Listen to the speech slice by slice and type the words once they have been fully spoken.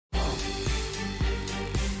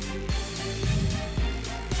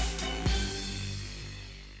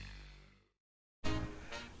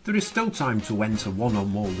There is still time to enter one or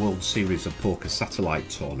more World Series of Poker satellite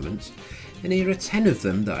tournaments, and here are 10 of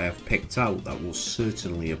them that I have picked out that will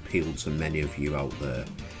certainly appeal to many of you out there.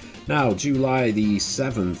 Now, July the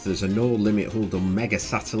 7th, there's a no limit hold'em mega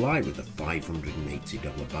satellite with a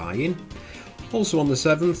 $580 buy-in. Also on the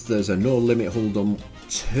 7th, there's a no limit hold'em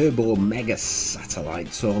turbo mega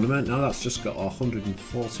satellite tournament. Now that's just got a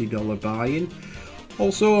 $140 buy-in.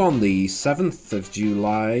 Also on the 7th of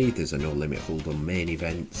July, there's a no limit hold'em main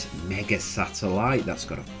event mega satellite. That's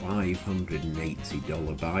got a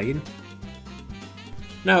 $580 buy-in.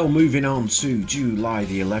 Now moving on to July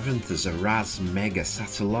the 11th, there's a Raz mega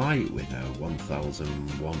satellite with a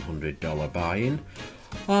 $1,100 buy-in.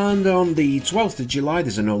 And on the 12th of July,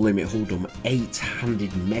 there's a no limit hold'em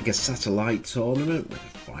 8-handed mega satellite tournament with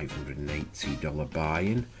a $580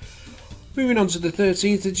 buy-in. Moving on to the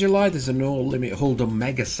 13th of July, there's a no limit hold'em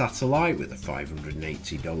mega satellite with a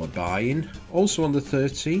 $580 buy-in. Also on the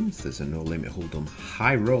 13th, there's a no limit hold'em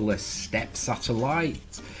high roller step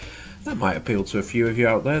satellite. That might appeal to a few of you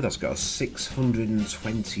out there. That's got a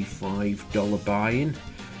 $625 buy-in.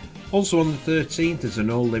 Also on the 13th, there's a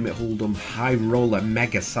no limit hold'em high roller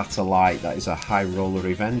mega satellite. That is a high roller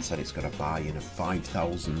event and it's got a buy-in of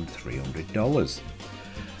 $5,300.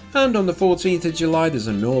 And on the 14th of July, there's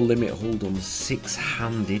a no limit hold'em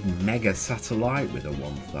 6-handed mega satellite with a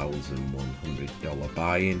 $1,100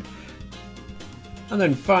 buy-in. And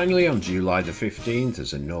then finally on July the 15th,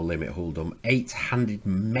 there's a no limit hold'em 8-handed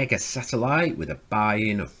mega satellite with a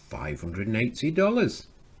buy-in of $580.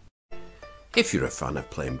 If you're a fan of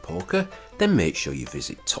playing poker, then make sure you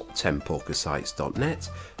visit top10pokersites.net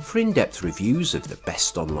for in-depth reviews of the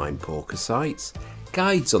best online poker sites,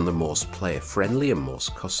 guides on the most player-friendly and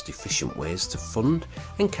most cost-efficient ways to fund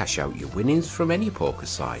and cash out your winnings from any poker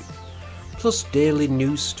site, plus daily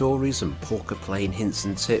news stories and poker playing hints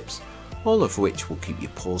and tips, all of which will keep you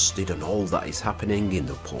posted on all that is happening in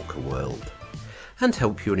the poker world, and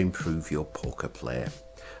help you improve your poker play,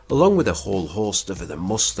 along with a whole host of other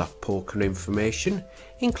must-have poker information,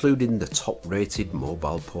 including the top-rated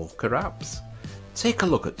mobile poker apps. Take a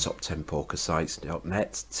look at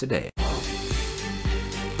top10pokersites.net today.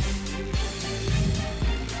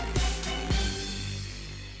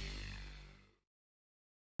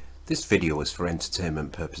 This video is for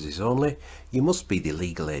entertainment purposes only. You must be the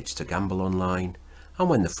legal age to gamble online, and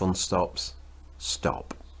when the fun stops,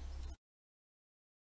 stop.